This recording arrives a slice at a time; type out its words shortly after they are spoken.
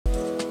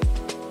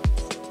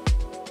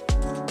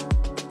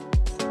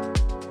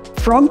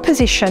frog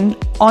position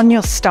on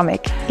your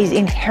stomach is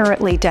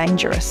inherently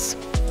dangerous.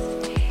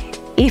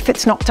 If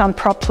it's not done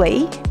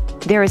properly,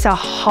 there is a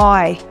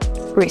high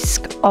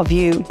risk of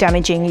you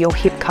damaging your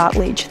hip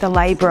cartilage, the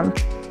labrum.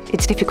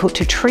 It's difficult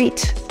to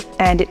treat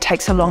and it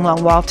takes a long,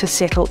 long while to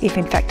settle if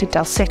in fact it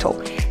does settle.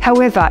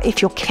 However,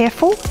 if you're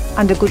careful,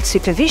 under good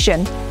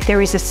supervision,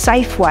 there is a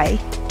safe way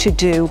to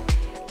do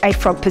a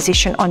frog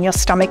position on your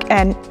stomach,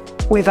 and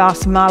we've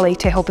asked Marley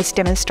to help us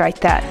demonstrate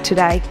that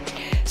today.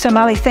 So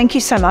Marley, thank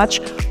you so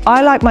much.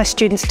 I like my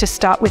students to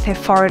start with their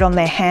forehead on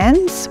their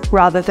hands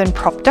rather than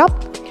propped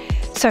up.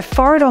 So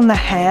forehead on the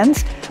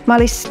hands,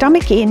 Marley,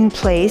 stomach in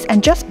please,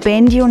 and just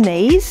bend your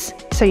knees.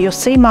 So you'll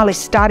see Marley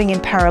starting in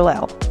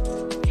parallel.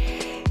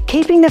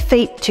 Keeping the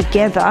feet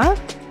together,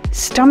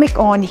 stomach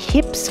on,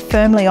 hips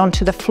firmly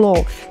onto the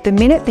floor. The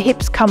minute the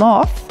hips come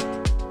off,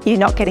 you're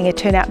not getting a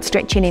turnout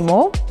stretch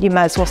anymore. You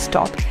may as well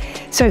stop.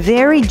 So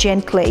very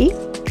gently,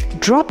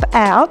 drop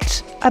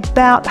out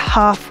about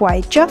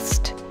halfway.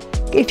 Just,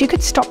 if you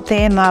could stop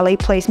there, Marley,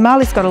 please.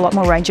 Marley's got a lot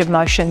more range of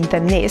motion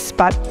than this,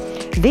 but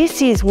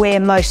this is where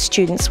most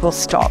students will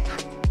stop.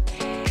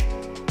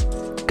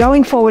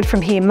 Going forward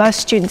from here,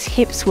 most students'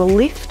 hips will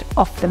lift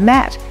off the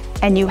mat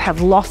and you have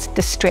lost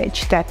the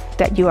stretch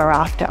that you are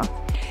after.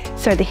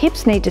 So the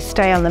hips need to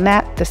stay on the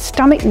mat, the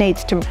stomach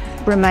needs to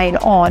remain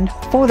on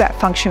for that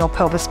functional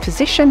pelvis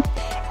position,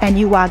 and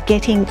you are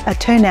getting a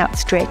turnout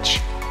stretch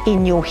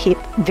in your hip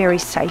very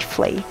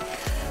safely.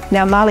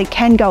 Now Marley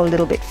can go a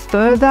little bit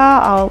further.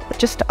 I'll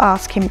just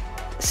ask him,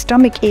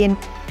 stomach in,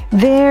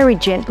 very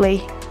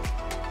gently,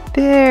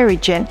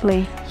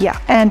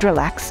 yeah, and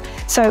relax.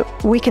 So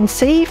we can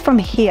see from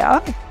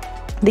here,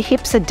 the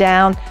hips are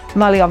down.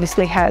 Marley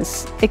obviously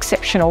has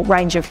exceptional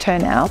range of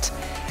turnout.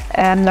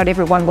 Not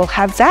everyone will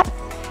have that.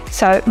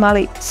 So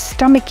Marley,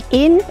 stomach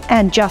in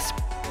and just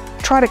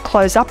try to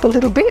close up a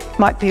little bit.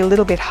 Might be a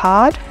little bit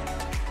hard.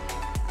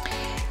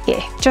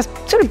 Yeah, just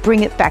sort of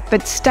bring it back,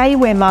 but stay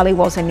where Marley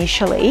was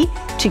initially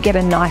to get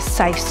a nice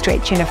safe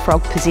stretch in a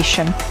frog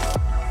position.